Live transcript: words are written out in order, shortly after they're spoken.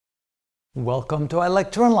Welcome to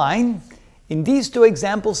iLectureOnline. In these two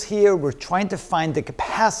examples here, we're trying to find the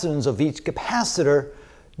capacitance of each capacitor,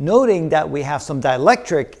 noting that we have some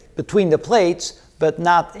dielectric between the plates, but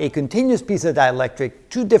not a continuous piece of dielectric,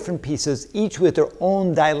 two different pieces, each with their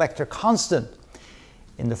own dielectric constant.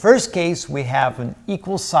 In the first case, we have an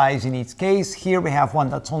equal size in each case. Here we have one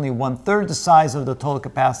that's only 1/3 the size of the total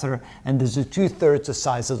capacitor, and there's a 2/3 the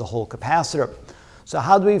size of the whole capacitor. So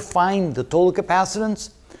how do we find the total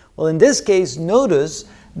capacitance? Well, in this case, notice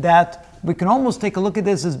that we can almost take a look at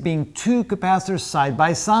this as being two capacitors side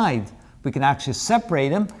by side. We can actually separate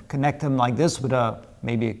them, connect them like this with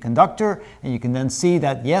maybe a conductor, and you can then see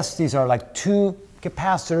that, yes, these are like two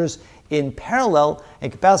capacitors in parallel. A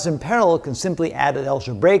capacitor in parallel can simply add it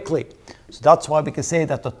algebraically. So that's why we can say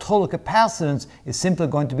that the total capacitance is simply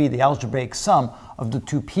going to be the algebraic sum of the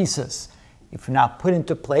two pieces. If we now put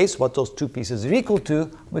into place what those two pieces are equal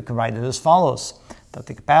to, we can write it as follows. That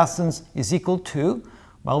the capacitance is equal to,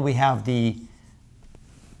 well, we have the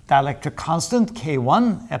dielectric constant,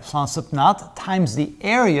 K1, epsilon sub naught, times the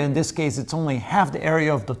area. In this case, it's only half the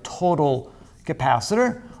area of the total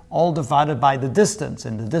capacitor, all divided by the distance.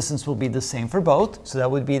 And the distance will be the same for both. So that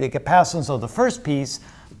would be the capacitance of the first piece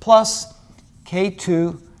plus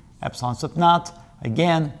K2, epsilon sub naught,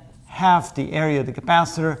 again, half the area of the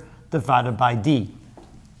capacitor divided by D.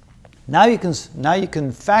 Now you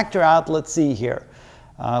can factor out, let's see here.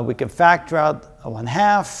 We can factor out a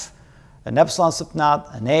 1/2, an epsilon sub naught,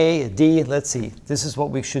 an A, a D. Let's see, this is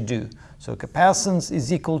what we should do. So capacitance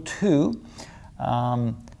is equal to,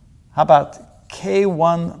 how about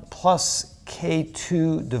K1 plus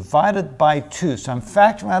K2 divided by 2. So I'm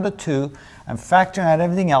factoring out a 2, I'm factoring out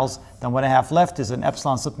everything else. Then what I have left is an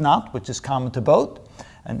epsilon sub naught, which is common to both,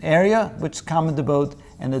 an area, which is common to both,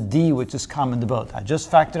 and a D, which is common to both. I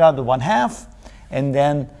just factored out the 1/2, and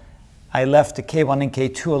then I left the K1 and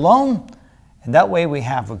K2 alone, and that way we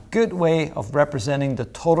have a good way of representing the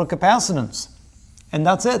total capacitance. And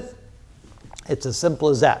that's it. It's as simple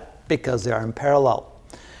as that, because they are in parallel.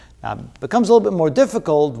 Now, it becomes a little bit more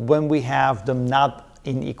difficult when we have them not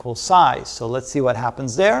in equal size. So let's see what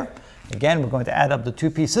happens there. Again, we're going to add up the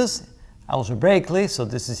two pieces algebraically. So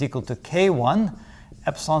this is equal to K1,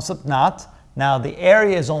 epsilon sub naught. Now the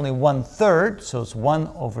area is only 1/3, so it's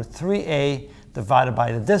 1/3A divided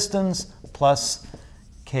by the distance plus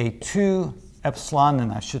K2 epsilon,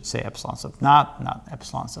 and I should say epsilon sub naught, not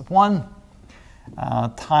epsilon sub 1,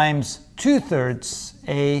 times 2/3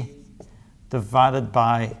 A divided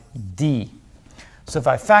by D. So if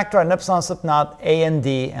I factor out an epsilon sub naught, A and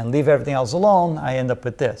D, and leave everything else alone, I end up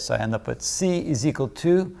with this. I end up with C is equal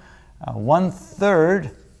to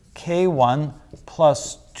 1/3 K1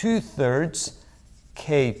 plus 2/3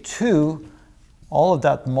 K2, all of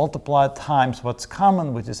that multiplied times what's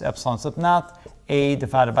common, which is epsilon sub naught, A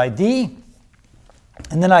divided by D.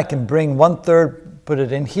 And then I can bring 1/3, put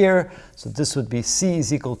it in here. So this would be C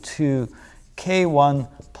is equal to K1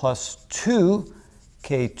 plus 2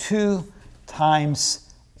 K2 times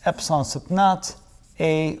epsilon sub naught,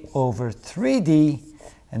 A over 3D.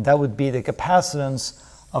 And that would be the capacitance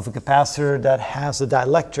of a capacitor that has the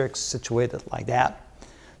dielectrics situated like that.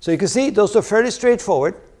 So you can see those are fairly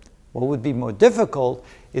straightforward. What would be more difficult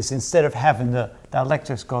is, instead of having the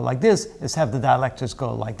dielectrics go like this, is have the dielectrics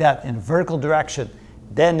go like that in a vertical direction.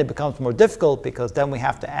 Then it becomes more difficult, because then we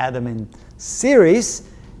have to add them in series,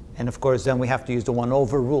 and of course then we have to use the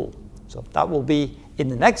 1/over rule. So that will be in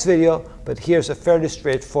the next video, but here's a fairly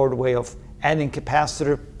straightforward way of adding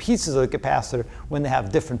pieces of the capacitor when they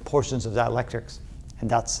have different portions of dielectrics, and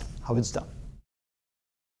that's how it's done.